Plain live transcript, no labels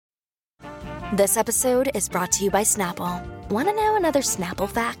This episode is brought to you by Snapple. Want to know another Snapple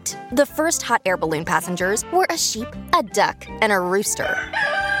fact? The first hot air balloon passengers were a sheep, a duck, and a rooster.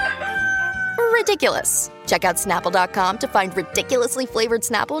 Ridiculous. Check out Snapple.com to find ridiculously flavored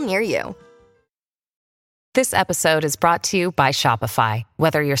Snapple near you. This episode is brought to you by Shopify.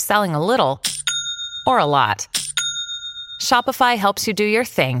 Whether you're selling a little or a lot, Shopify helps you do your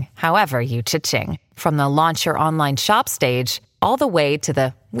thing, however you cha-ching. From the launch your online shop stage, all the way to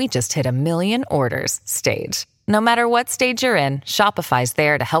the we just hit 1 million orders stage. No matter what stage you're in, Shopify's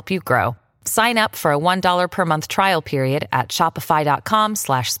there to help you grow. Sign up for a $1 per month trial period at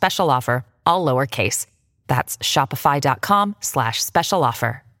shopify.com/special offer, all lowercase. That's shopify.com/special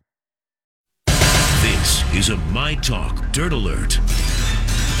offer. This is a My Talk Dirt Alert.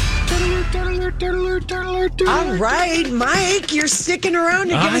 All right, Mike, you're sticking around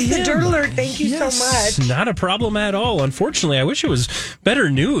to give us the Dirt Alert. Thank you so much. Not a problem at all. Unfortunately, I wish it was better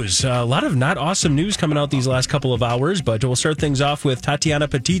news. A lot of not awesome news coming out these last couple of hours, but we'll start things off with Tatiana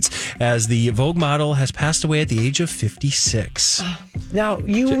Petitz, as the Vogue model has passed away at the age of 56. Now,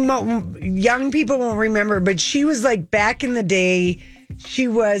 young people won't remember, but she was like back in the day, she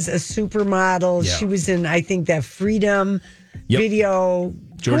was a supermodel. Yeah. She was in, I think, that Freedom video.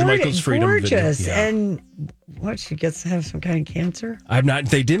 George Michael's Freedom gorgeous. video. Yeah. And what, she gets to have some kind of cancer?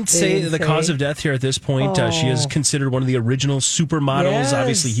 They didn't say the cause of death here at this point. She is considered one of the original supermodels,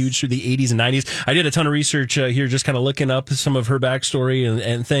 obviously huge through the 80s and 90s. I did a ton of research here, just kind of looking up some of her backstory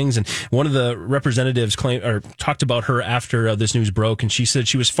and things. And one of the representatives talked about her after this news broke, and she said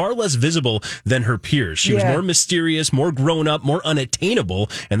she was far less visible than her peers. She was more mysterious, more grown up, more unattainable,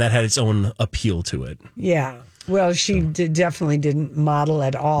 and that had its own appeal to it. Yeah. Well, she definitely didn't model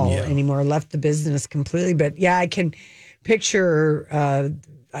at all anymore, left the business completely. But yeah, I can picture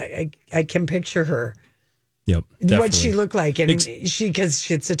I can picture her. Yep, definitely. What she looked like. And because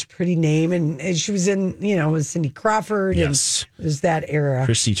she had such a pretty name, and she was in, with Cindy Crawford. Yes. And it was that era.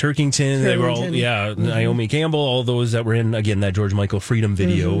 Christy Turkington. They were all, Naomi Campbell, all those that were in, again, that George Michael Freedom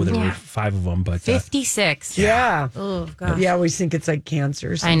video. There were 5 of them. But 56. Yeah. Oh, gosh. Yeah, I always think it's like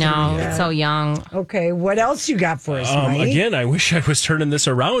cancer. I know. Like it's so young. Okay, what else you got for us, Mike? Again, I wish I was turning this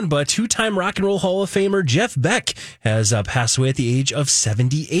around, but 2-time Rock and Roll Hall of Famer Jeff Beck has passed away at the age of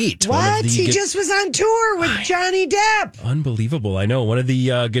 78. What? He just was on tour with Johnny Depp. Unbelievable. I know. One of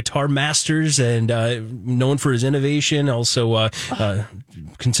the guitar masters, and known for his innovation. Also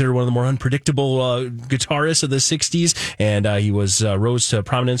considered one of the more unpredictable guitarists of the 60s. And he rose to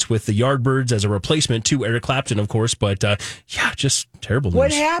prominence with the Yardbirds as a replacement to Eric Clapton, of course. But just terrible news.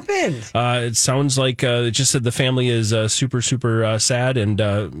 What happened? It sounds like it just said the family is super, super sad. And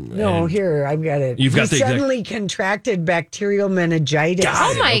here, I've got it. You've got he suddenly contracted bacterial meningitis.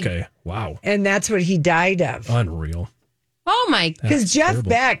 Oh, my. Okay. Wow. And that's what he died of. Unreal. Oh, my. Because Jeff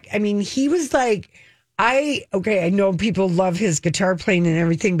Beck, I mean, he was like, I know people love his guitar playing and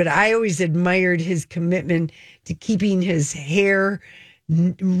everything, but I always admired his commitment to keeping his hair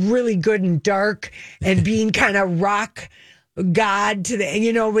really good and dark and being kind of rock god to the,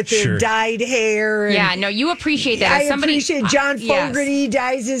 with the dyed hair. And you appreciate that. Appreciate John Fogerty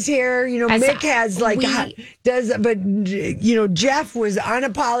dyes his hair. Mick has Jeff was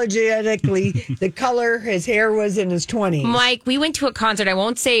unapologetically the color his hair was in his 20s. Mike, we went to a concert. I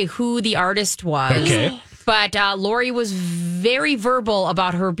won't say who the artist was. Okay. But Lori was very verbal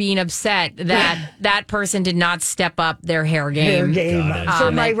about her being upset that that person did not step up their hair game.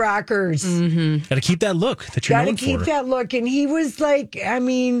 For my rockers. Mm-hmm. Got to keep that look that you're known for. Got to keep that look. And he was like,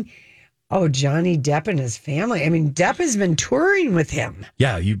 Johnny Depp and his family. I mean, Depp has been touring with him.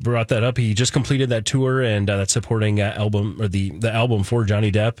 Yeah, you brought that up. He just completed that tour, and that's supporting album, or the album for Johnny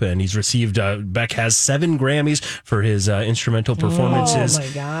Depp. And he's received, Beck has 7 Grammys for his instrumental performances. Oh, my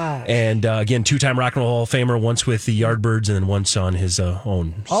God. And again, 2-time Rock and Roll Hall of Famer, once with the Yardbirds and then once on his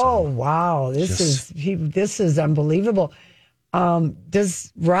own. So, oh, wow. This is unbelievable.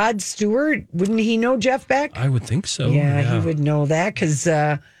 Does Rod Stewart, wouldn't he know Jeff Beck? I would think so. Yeah. He would know that because,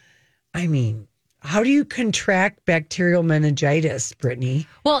 how do you contract bacterial meningitis, Brittany?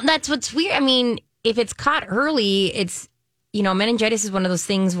 Well, that's what's weird. I mean, if it's caught early, it's, meningitis is one of those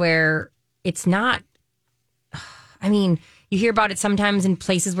things where it's not, you hear about it sometimes in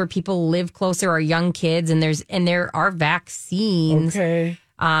places where people live closer or young kids, and there are vaccines. Okay.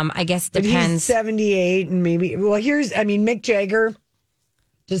 I guess it depends. But he's 78 and maybe, Mick Jagger,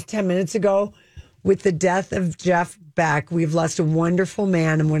 just 10 minutes ago, with the death of Jeff Beck, we've lost a wonderful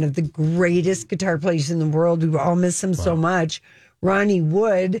man and one of the greatest guitar players in the world. We all miss him so much. Ronnie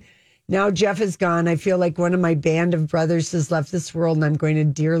Wood. Now Jeff is gone. I feel like one of my band of brothers has left this world, and I'm going to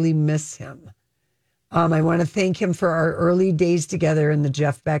dearly miss him. I want to thank him for our early days together in the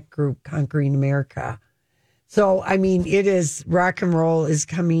Jeff Beck group, Conquering America. So, I mean, it is rock and roll is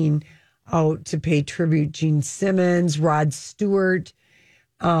coming out to pay tribute. Gene Simmons, Rod Stewart,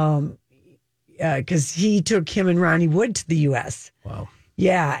 because he took him and Ronnie Wood to the U.S. Wow.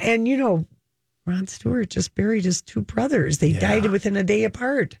 Yeah. And, you know, Rod Stewart just buried his two brothers. They died within a day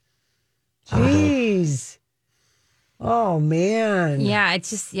apart. Jeez. Oh, man. Yeah, it's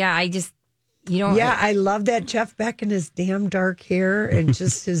just, I just, you know. Yeah, I love that Jeff Beck and his damn dark hair and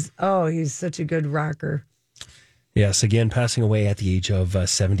just he's such a good rocker. Yes, again, passing away at the age of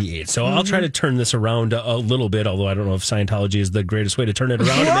 78. So I'll try to turn this around a little bit, although I don't know if Scientology is the greatest way to turn it around.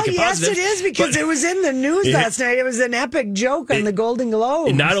 Well, and make it yes, positive. it is, because it was in the news last night. It was an epic joke on the Golden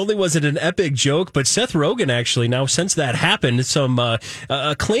Globes. Not only was it an epic joke, but Seth Rogen actually, now since that happened, some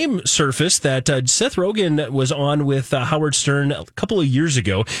claim surfaced that Seth Rogen was on with Howard Stern a couple of years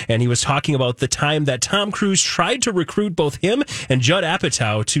ago, and he was talking about the time that Tom Cruise tried to recruit both him and Judd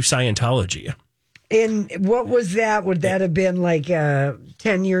Apatow to Scientology. And what was that? Would that have been like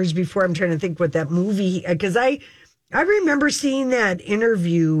 10 years before? I'm trying to think what that movie, because I remember seeing that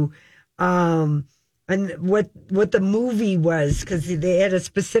interview and what the movie was, because they had a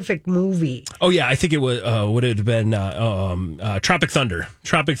specific movie. Oh, yeah, I think it was, would it have been Tropic Thunder.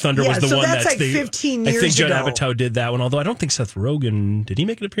 Tropic Thunder was the so one that's like 15 years ago. I think Judd Apatow did that one, although I don't think Seth Rogen, did he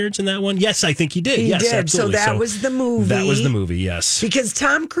make an appearance in that one? Yes, I think he did. He did. Absolutely. So that was the movie. That was the movie, yes. Because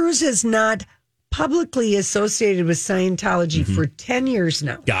Tom Cruise is not publicly associated with Scientology for 10 years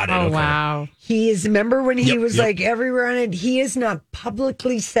now. Got it. Oh, okay. wow. He is, remember when he was like everywhere on it? He has not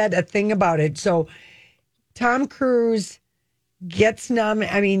publicly said a thing about it. So Tom Cruise gets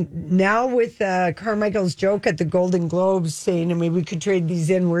nominated. I mean, now with Carmichael's joke at the Golden Globes saying, I mean, we could trade these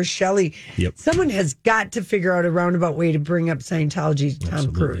in. Where's Shelley? Yep. Someone has got to figure out a roundabout way to bring up Scientology to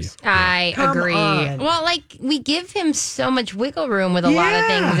Tom Cruise. I agree. On. Well, like, we give him so much wiggle room with a lot of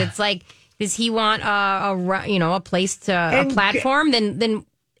things. It's like, does he want a place to a platform? Then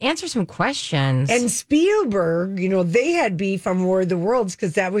answer some questions. And Spielberg, they had beef on War of the Worlds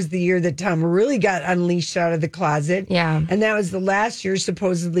because that was the year that Tom really got unleashed out of the closet. Yeah. And that was the last year,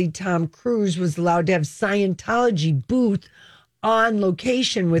 supposedly, Tom Cruise was allowed to have Scientology booth on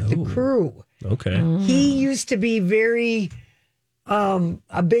location with the crew. Okay. He used to be very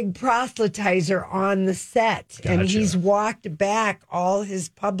a big proselytizer on the set. Gotcha. And he's walked back all his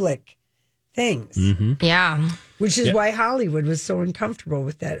public things. Yeah. Which is why Hollywood was so uncomfortable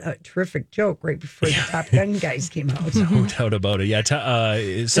with that terrific joke right before the Top Gun guys came out. No doubt about it. Yeah,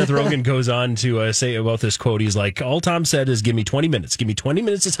 Seth Rogen goes on to say about this quote, he's like, all Tom said is, give me 20 minutes. Give me 20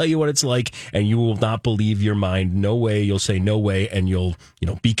 minutes to tell you what it's like, and you will not believe your mind. No way. You'll say no way, and you'll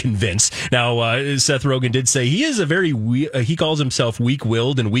be convinced. Now, Seth Rogen did say he is he calls himself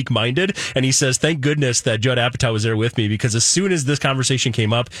weak-willed and weak-minded, and he says, thank goodness that Judd Apatow was there with me, because as soon as this conversation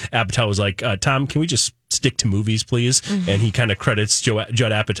came up, Apatow was like, Tom, can we just stick to movies, please? And he kind of credits Judd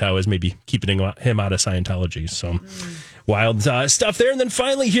Apatow as maybe keeping him out of Scientology. So wild stuff there. And then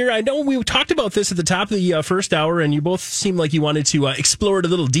finally here, I know we talked about this at the top of the first hour, and you both seemed like you wanted to explore it a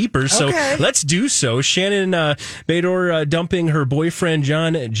little deeper. So let's do so. Shannon Bador dumping her boyfriend,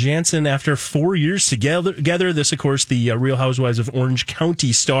 John Jansen, after 4 years together. This, of course, the Real Housewives of Orange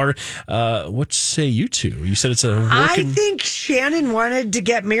County star. What say you two? You said it's a I think Shannon wanted to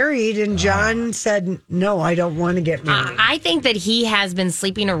get married, and John said, no, I don't want to get married. I think that he has been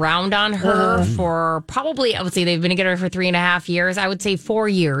sleeping around on her for probably, I would say they've been together for 3.5 years. I would say 4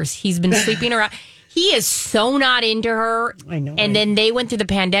 years. He's been sleeping around. He is so not into her. I know. And then they went through the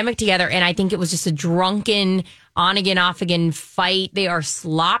pandemic together, and I think it was just a drunken, on again, off again fight. They are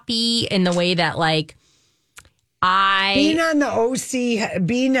sloppy in the way that, like, being on the OC,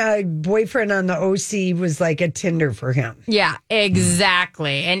 being a boyfriend on the OC was like a Tinder for him. Yeah,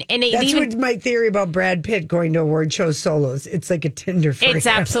 exactly. And that's what my theory about Brad Pitt going to award show solos. It's like a Tinder for him. It's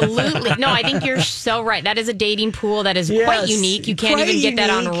absolutely. No, I think you're so right. That is a dating pool that is quite unique. You can't even get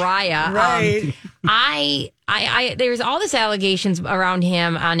that on Raya. Right. I there's all this allegations around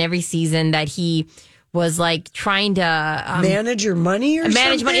him on every season that he was like trying to manage your money or manage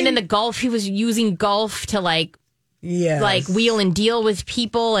something? money. And then the golf, he was using golf to like wheel and deal with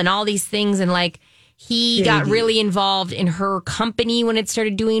people and all these things. And like he got really involved in her company when it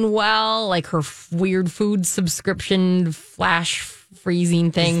started doing well, like her weird food subscription flash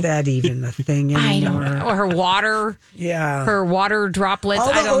freezing thing. Is that even a thing anymore? I don't know. Or her water. Yeah. Her water droplets.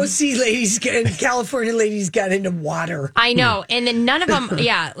 All the OC ladies, California ladies got into water. I know. And then none of them,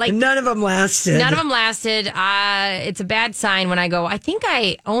 none of them lasted. None of them lasted. It's a bad sign when I go, I think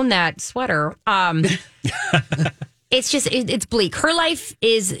I own that sweater. it's bleak. Her life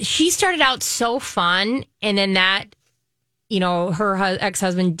she started out so fun, and then that, her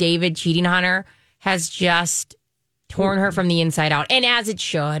ex-husband David cheating on her has just torn her from the inside out, and as it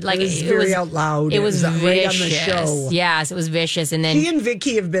should. Like, it was out loud. It was vicious. Right on the show. Yes, it was vicious. And then she and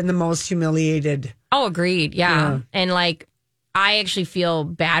Vicky have been the most humiliated. Oh, agreed. Yeah. And like, I actually feel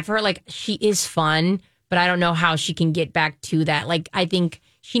bad for her. Like, she is fun, but I don't know how she can get back to that. Like, I think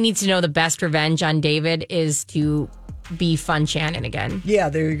she needs to know the best revenge on David is to be fun Shannon again. Yeah,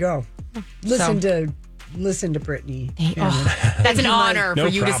 there you go. Listen to Brittany. That's an honor for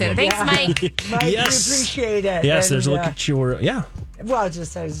you to say. Thanks, Mike. Mike, yes. We appreciate it. Yes, there's a look at your, Well, I was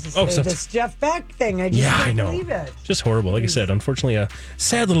just say this Jeff Beck thing. I just can't believe it. Just horrible. Like I said, unfortunately, a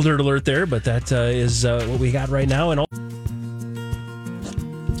sad little dirt alert there, but that is what we got right now. And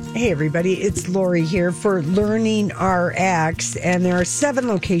Hey, everybody. It's Lori here for Learning RX, and there are 7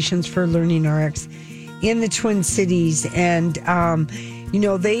 locations for Learning RX in the Twin Cities, and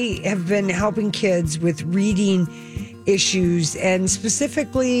they have been helping kids with reading issues, and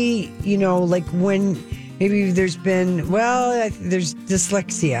specifically, like when maybe there's dyslexia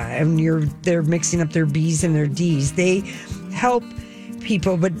and they're mixing up their B's and their D's. They help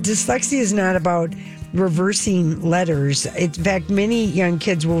people, but dyslexia is not about reversing letters. In fact, many young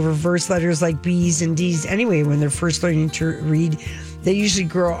kids will reverse letters like B's and D's anyway when they're first learning to read. They usually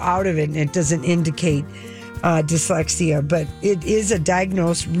grow out of it, and it doesn't indicate dyslexia, but it is a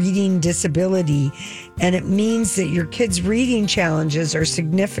diagnosed reading disability, and it means that your kids' reading challenges are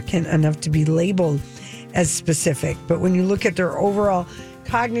significant enough to be labeled as specific. But when you look at their overall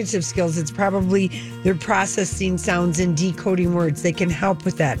cognitive skills, it's probably they're processing sounds and decoding words. They can help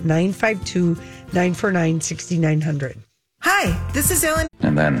with that. 952-949-6900. Hi, this is Ellen.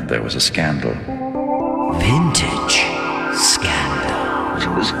 And then there was a scandal. Vintage scandal. It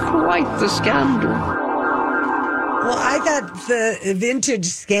was quite the scandal. Well, I thought the vintage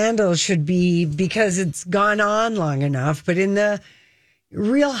scandal should be because it's gone on long enough, but in the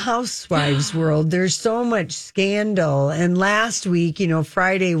Real Housewives world, there's so much scandal. And last week,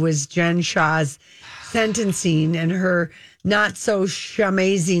 Friday was Jen Shah's sentencing and her not so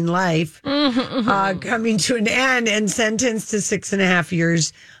amazing life coming to an end, and sentenced to 6.5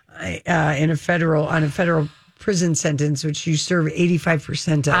 years on a federal prison sentence, which you serve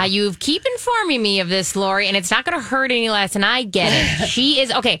 85% of. You keep informing me of this, Lori, and it's not going to hurt any less, and I get it. She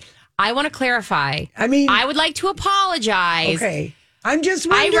is, okay, I want to clarify. I mean, I would like to apologize. Okay. I'm just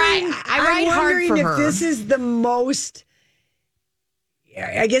wondering, I ride hard for her. If this is the most,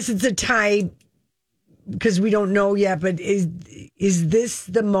 I guess it's a tie because we don't know yet, but is this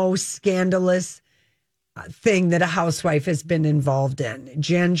the most scandalous thing that a housewife has been involved in?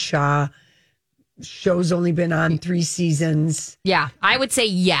 Jen Shah. Show's only been on 3 seasons. Yeah, I would say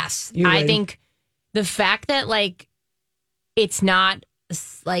yes. I think the fact that it's not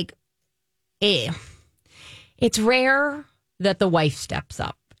it's rare that the wife steps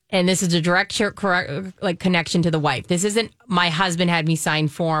up, and this is a direct connection to the wife. This isn't my husband had me sign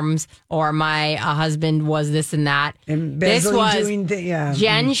forms or my husband was this and that. And this was doing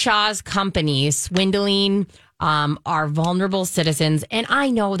Jen Shah's company swindling are vulnerable citizens. And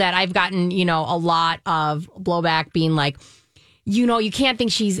I know that I've gotten, a lot of blowback being like, you can't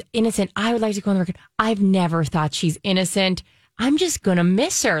think she's innocent. I would like to go on the record. I've never thought she's innocent. I'm just going to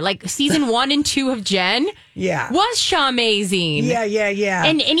miss her. Like season 1 and 2 of Jen was amazing. Yeah.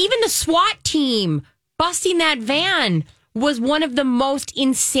 And even the SWAT team busting that van was one of the most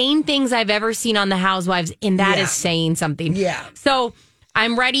insane things I've ever seen on The Housewives. And that is saying something. Yeah. So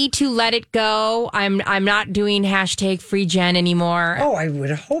I'm ready to let it go. I'm not doing #free Jen anymore. Oh, I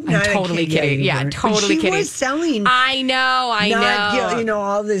would hope not. I'm totally kidding. Yeah, totally kidding. She was selling. I know.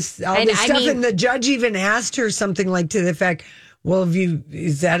 All this stuff. And the judge even asked her something like to the effect, well,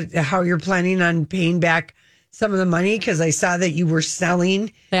 is that how you're planning on paying back some of the money? Because I saw that you were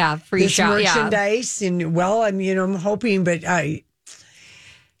selling free this merchandise. And I'm hoping, but I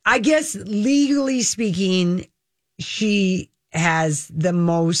guess legally speaking, she has the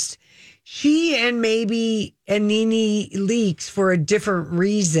most. She and maybe Nene Leakes for a different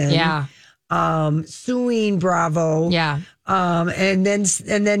reason. Yeah. Suing Bravo. Yeah. And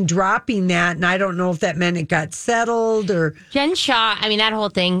then dropping that, and I don't know if that meant it got settled or Jen Shah. I mean, that whole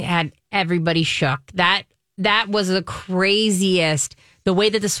thing had everybody shook. That was the craziest. The way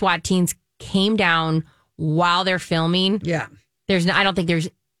that the SWAT teams came down while they're filming. Yeah. I don't think there's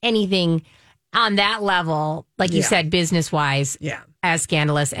anything on that level, like you said, business wise, as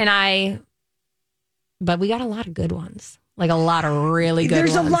scandalous. But we got a lot of good ones. Like a lot of really good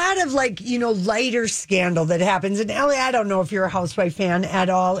There's ones. a lot of lighter scandal that happens. And Ellie, I don't know if you're a housewife fan at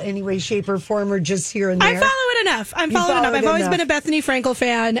all, any way, shape, or form, or just here and there. I follow it enough. I've always been a Bethany Frankel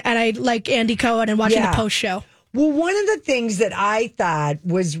fan, and I like Andy Cohen and watching the post show. Well, one of the things that I thought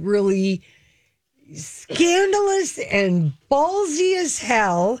was really scandalous and ballsy as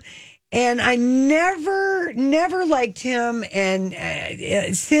hell, and I never liked him. And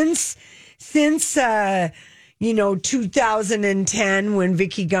since 2010, when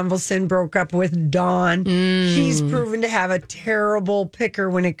Vicky Gunvalson broke up with Dawn, she's proven to have a terrible picker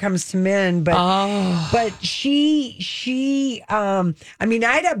when it comes to men. But she I mean,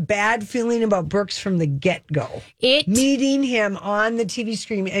 I had a bad feeling about Brooks from the get-go. Meeting him on the TV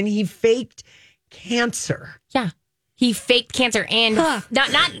screen, and he faked cancer. Yeah. He faked cancer, and not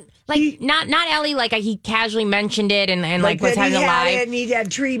Ellie, like he casually mentioned it and like was having a live. And he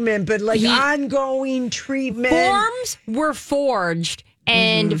had treatment, but ongoing treatment. Forms were forged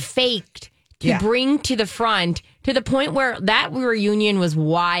and faked to bring to the front, to the point where that reunion was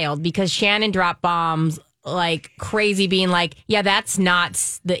wild because Shannon dropped bombs like crazy, being like, yeah, that's not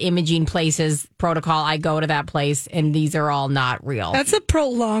the imaging places protocol. I go to that place and these are all not real. That's a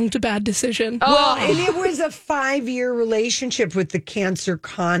prolonged bad decision. Well, and it was a 5-year relationship with the cancer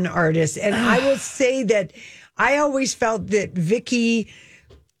con artist. And I will say that I always felt that Vicky,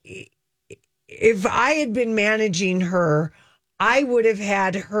 if I had been managing her, I would have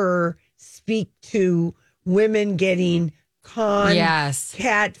had her speak to women getting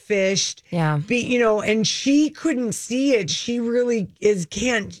catfished, and she couldn't see it. She really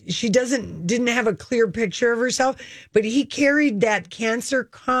didn't have a clear picture of herself, but he carried that cancer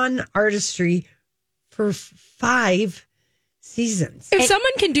con artistry for 5 seasons. If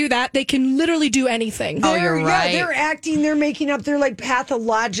someone can do that, they can literally do anything. You're right. They're acting, they're making up, they're like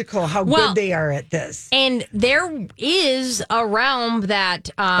pathological how good they are at this. And there is a realm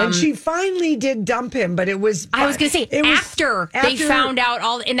that... and she finally did dump him, but it was... I was going to say, after they found out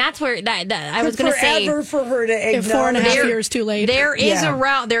all... And that's where I was going to say... Forever for her to acknowledge. 4.5 years too late. There is a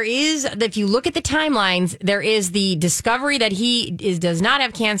realm... There is... If you look at the timelines, there is the discovery that he does not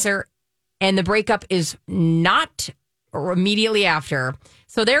have cancer, and the breakup is not... or immediately after.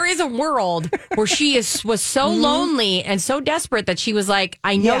 So there is a world where she was so lonely and so desperate that she was like,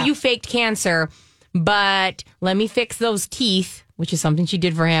 I know you faked cancer, but let me fix those teeth, which is something she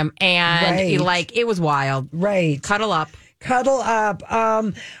did for him. And it was wild. Right. Cuddle up. I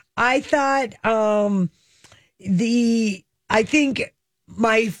thought I think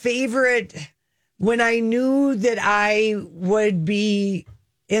my favorite, when I knew that I would be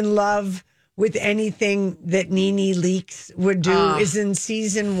in love with anything that Nene Leakes would do, is in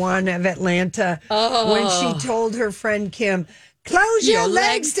season 1 of Atlanta, when she told her friend Kim, close your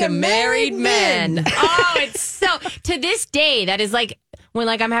legs to married men. It's so, to this day, that is like, when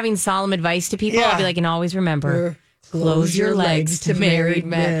like I'm having solemn advice to people, I'll be like, and always remember, close your legs to married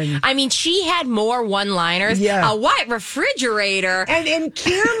men. I mean, she had more one-liners. A white refrigerator. And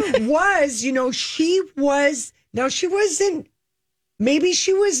Kim was, she wasn't, maybe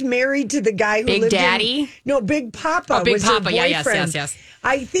she was married to the guy who Big lived Daddy? Big Papa. Big was Papa, her boyfriend. Yes.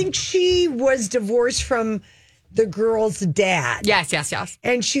 I think she was divorced from the girl's dad. Yes.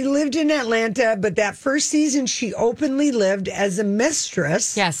 And she lived in Atlanta, but that first season she openly lived as a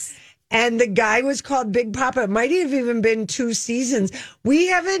mistress. Yes. And the guy was called Big Papa. It might have even been 2 seasons. We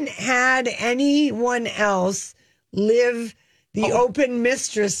haven't had anyone else live the open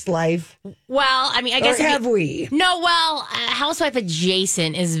mistress life. Well, I mean, I guess... Or have we? No, housewife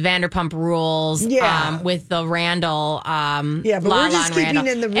adjacent is Vanderpump Rules with the Randall. But we're just keeping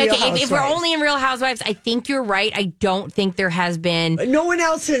in the Real Housewives. If we're only in Real Housewives, I think you're right. I don't think there has been... No one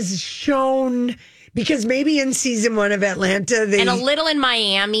else has shown... Because maybe in season 1 of Atlanta, and a little in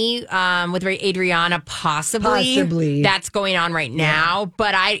Miami with Adriana, possibly that's going on right now.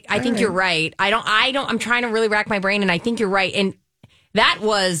 But I think you're right. I'm trying to really rack my brain, and I think you're right. And that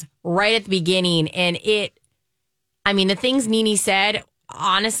was right at the beginning, and the things Nene said,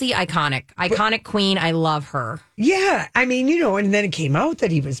 honestly, iconic queen. I love her. Yeah, I mean, and then it came out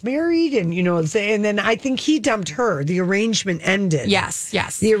that he was married, and and then I think he dumped her. The arrangement ended. Yes.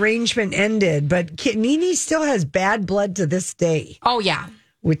 The arrangement ended, but Nene still has bad blood to this day. Oh yeah,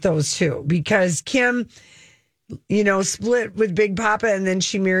 with those two, because Kim, split with Big Papa, and then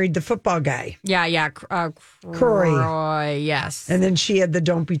she married the football guy. Yeah. Croy, yes. And then she had the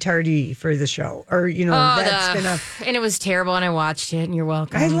Don't Be Tardy for the show, or that spin-off. And it was terrible, and I watched it, and you're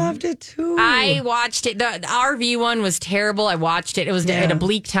welcome. I loved it too. I watched it. The RV one was terrible. I watched it. It was at a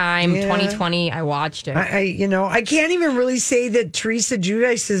bleak time, 2020. I watched it. I can't even really say that Teresa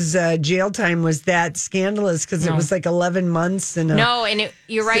Giudice's jail time was that scandalous, because it was like 11 months. And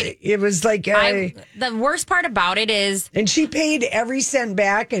you're right. It was like... the worst part about about it is... And she paid every cent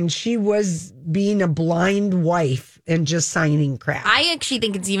back, and she was being a blind wife and just signing crap. I actually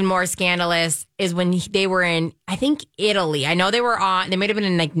think it's even more scandalous is when they were in, I think, Italy. I know they might have been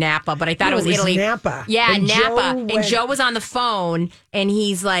in like Napa, but I thought it was Italy. Napa. Yeah, and Napa. Joe was on the phone, and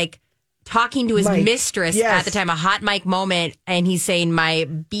he's like talking to his mistress at the time, a hot mic moment, and he's saying, my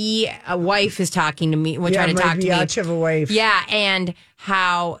wife is talking to me. We're trying to talk to me. Of a wife. Yeah, and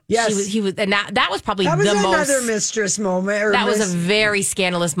how he was, and that was probably another mistress moment. That was a very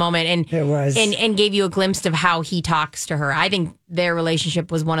scandalous moment, and it was, and gave you a glimpse of how he talks to her. I think their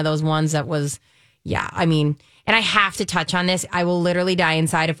relationship was one of those ones that was, I mean, and I have to touch on this. I will literally die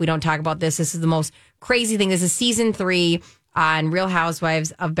inside if we don't talk about this. This is the most crazy thing. This is season 3 on Real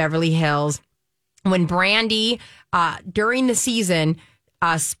Housewives of Beverly Hills, when Brandy during the season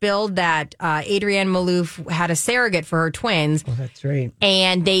spilled that Adrienne Maloof had a surrogate for her twins. Oh, that's right.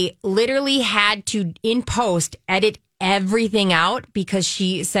 And they literally had to, in post, edit everything out because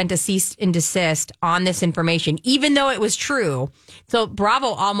she sent a cease and desist on this information, even though it was true. So Bravo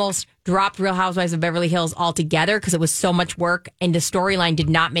almost dropped Real Housewives of Beverly Hills altogether because it was so much work and the storyline did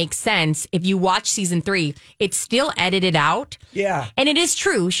not make sense. If you watch season 3, it's still edited out. Yeah. And it is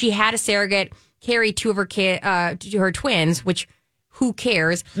true. She had a surrogate carry 2 of her twins, which who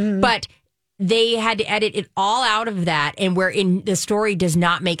cares? Mm-hmm. But they had to edit it all out of that, and where in the story does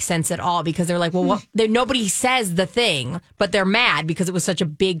not make sense at all because they're like, well, nobody says the thing, but they're mad because it was such a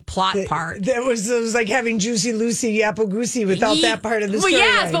big plot part. It was like having Juicy Lucy Apple Goosey without that part of the story. Well,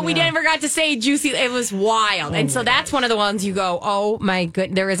 yes, but we never got to say Juicy. It was wild, and so that's one of the ones you go, oh my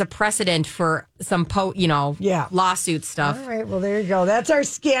goodness, there is a precedent for some lawsuit stuff. All right, well there you go. That's our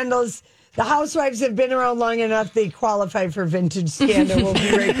scandals. The housewives have been around long enough. They qualify for vintage scandal. We'll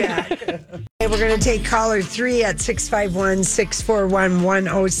be right back. We're going to take caller 3 at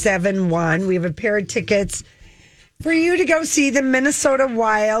 651-641-1071. We have a pair of tickets for you to go see the Minnesota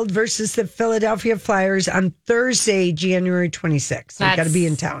Wild versus the Philadelphia Flyers on Thursday, January 26th. So you got to be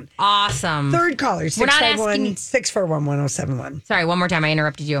in town. Awesome. Third caller, 651-641-1071. Sorry, one more time. I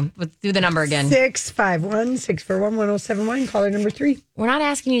interrupted you. Let's do the number again. 651-641-1071. Caller number 3. We're not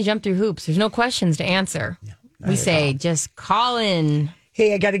asking you to jump through hoops. There's no questions to answer. No, we say just call in.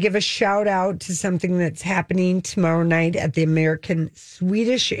 Hey, I got to give a shout out to something that's happening tomorrow night at the American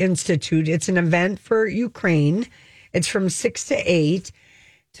Swedish Institute. It's an event for Ukraine. It's from 6 to 8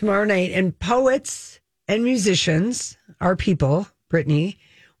 tomorrow night. And poets and musicians, our people, Brittany,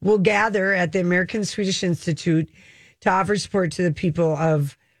 will gather at the American Swedish Institute to offer support to the people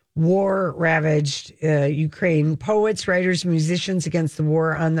of war-ravaged Ukraine. Poets, writers, musicians against the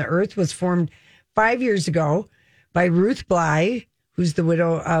war on the earth was formed 5 years ago by Ruth Bly, who's the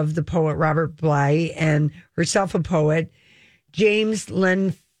widow of the poet Robert Bly, and herself a poet, James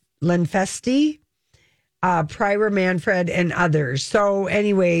Lenfesti, Prior Manfred, and others. So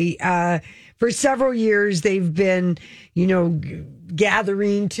anyway, for several years, they've been,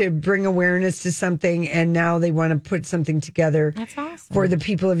 gathering to bring awareness to something, and now they want to put something together. That's awesome. For the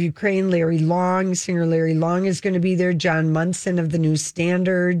people of Ukraine. Larry Long, singer Larry Long is going to be there. John Munson of the New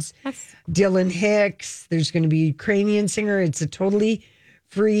Standards. Dylan Hicks. There's going to be a Ukrainian singer. It's a totally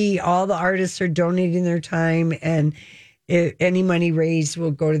free. All the artists are donating their time, and any money raised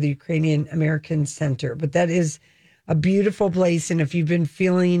will go to the Ukrainian American Center. But that is a beautiful place. And if you've been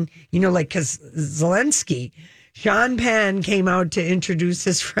feeling, because Zelensky, Sean Penn came out to introduce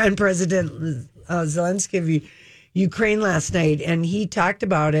his friend, President Zelensky of Ukraine last night, and he talked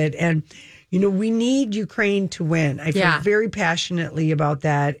about it. And, we need Ukraine to win. I feel very passionately about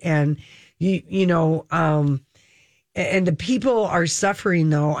that. And, and the people are suffering,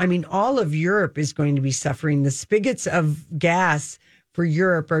 though. I mean, all of Europe is going to be suffering. The spigots of gas for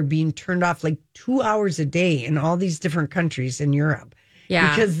Europe are being turned off like 2 hours a day in all these different countries in Europe.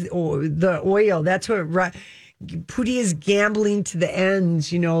 Yeah. Because the oil, that's what Putin is gambling to the end,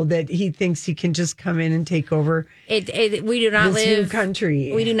 that he thinks he can just come in and take over. We do not this new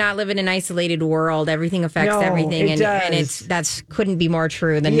country. We do not live in an isolated world. Everything affects everything, and that's couldn't be more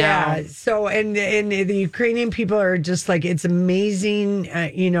true than now. Yeah. So and the Ukrainian people are just like, it's amazing,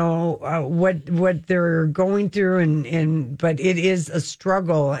 what they're going through, but it is a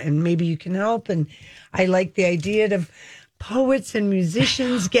struggle, and maybe you can help. And I like the idea of poets and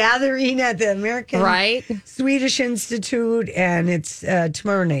musicians gathering at the American Swedish Institute, and it's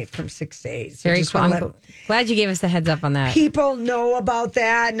tomorrow night from 6 to 8. So very cool. I'm glad you gave us the heads up on that. People know about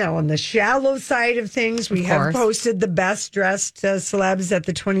that. Now, on the shallow side of things, we have posted the best dressed celebs at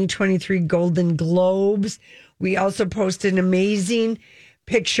the 2023 Golden Globes. We also posted an amazing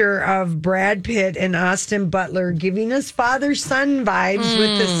picture of Brad Pitt and Austin Butler giving us father-son vibes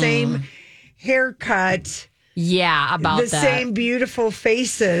with the same haircut. about the same beautiful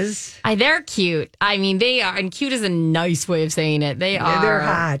faces. They're cute. I mean, they are, and cute is a nice way of saying it. They're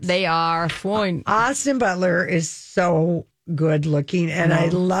hot. They are fine. Austin Butler is so good looking, and I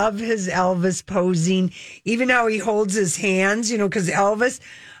love his Elvis posing. Even how he holds his hands, because Elvis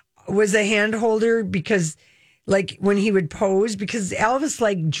was a hand holder because, like, when he would pose, because Elvis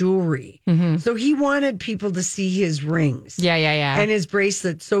liked jewelry. Mm-hmm. So he wanted people to see his rings. Yeah. And his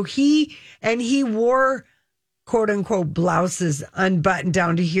bracelets. So he wore, quote unquote, blouses unbuttoned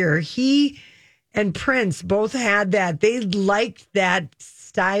down to here. He and Prince both had that. They liked that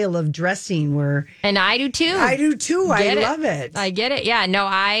style of dressing and I do too. I love it. I get it. Yeah, no,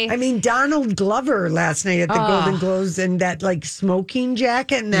 I mean, Donald Glover last night at the Golden Globes in that like smoking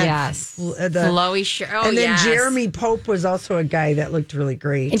jacket and that the flowy shirt. And then Jeremy Pope was also a guy that looked really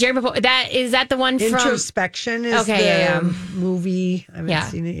great. And Jeremy Pope, is that the one from Introspection is the movie. I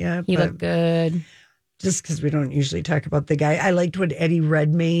haven't seen it yet. He looked good. Just because we don't usually talk about the guy. I liked what Eddie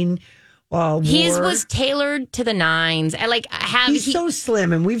Redmayne his was tailored to the nines. He's so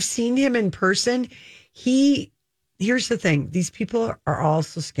slim, and we've seen him in person. Here's the thing: these people are all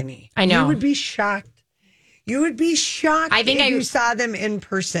so skinny. I know. You would be shocked. I think if you saw them in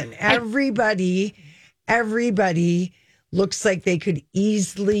person. Everybody looks like they could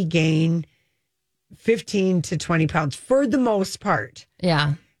easily gain 15 to 20 pounds for the most part.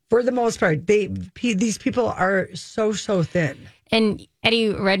 Yeah. For the most part, these people are so thin. And Eddie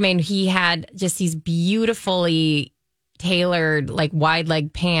Redmayne, he had just these beautifully tailored, like wide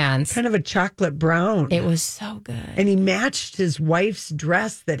leg pants. Kind of a chocolate brown. It was so good. And he matched his wife's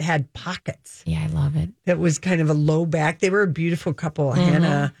dress that had pockets. Yeah, I love it. That was kind of a low back. They were a beautiful couple.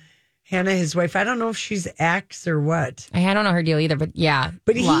 Mm-hmm. Hannah, his wife. I don't know if she's ex or what. I don't know her deal either, but yeah.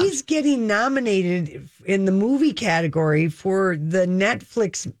 But he's getting nominated in the movie category for the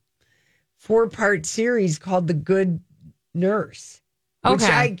Netflix 4-part series called The Good Nurse.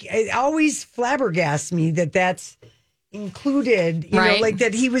 Okay. Which it always flabbergasts me that's included, you know, like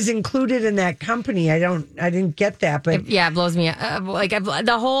that he was included in that company. I didn't get that, but it blows me up.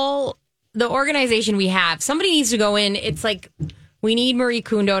 The organization we have, somebody needs to go in. It's like, we need Marie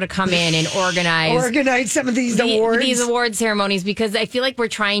Kondo to come in and organize some of these awards. These award ceremonies, because I feel like we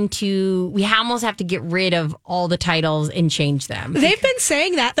almost have to get rid of all the titles and change them. They've been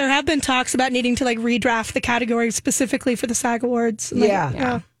saying that. There have been talks about needing to redraft the category specifically for the SAG Awards.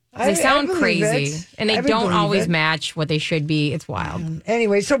 Yeah. They sound crazy, and they don't always match what they should be. It's wild.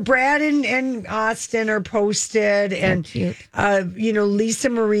 Anyway, so Brad and Austin are posted, and Lisa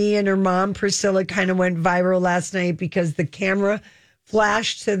Marie and her mom Priscilla kind of went viral last night because the camera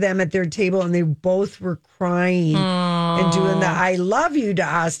flashed to them at their table, and they both were crying and doing the "I love you" to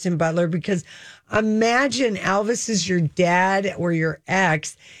Austin Butler, because imagine Elvis is your dad or your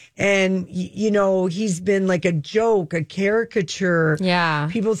ex. And, he's been like a joke, a caricature. Yeah.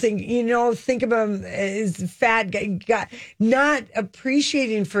 People think of him as fat guy, not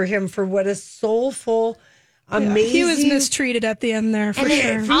appreciating him for what a soulful, amazing. He was mistreated at the end there, for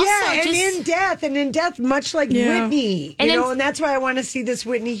sure. In death, much like Whitney. And that's why I want to see this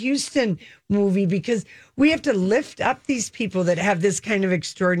Whitney Houston movie, because we have to lift up these people that have this kind of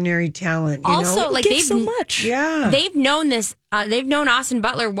extraordinary talent. They've so much. Yeah. They've known this. They've known Austin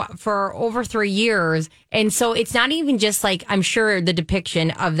Butler for over 3 years. And so it's not even just I'm sure the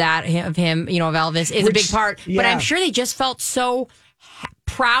depiction of him, of Elvis is a big part, but I'm sure they just felt so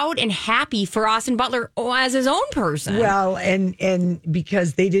proud and happy for Austin Butler as his own person. Well, and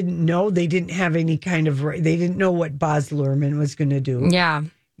because they didn't have any kind of, they didn't know what Baz Luhrmann was going to do. Yeah.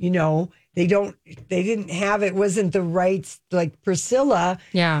 They didn't have, it wasn't the rights, like Priscilla.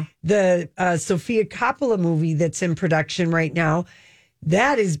 Yeah. The Sofia Coppola movie that's in production right now,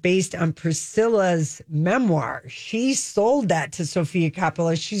 that is based on Priscilla's memoir. She sold that to Sofia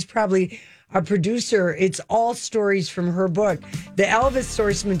Coppola. She's probably a producer. It's all stories from her book. The Elvis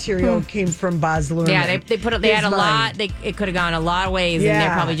source material came from Baz Luhrmann. Yeah, they had a lot. It could have gone a lot of ways, and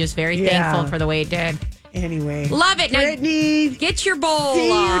they're probably just very thankful for the way it did. Anyway. Love it. Brittany, now, get your bowl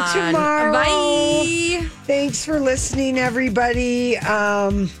see on. you tomorrow. Bye. Thanks for listening, everybody.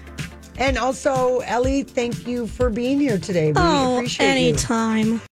 And also, Ellie, thank you for being here today. We appreciate you. Anytime.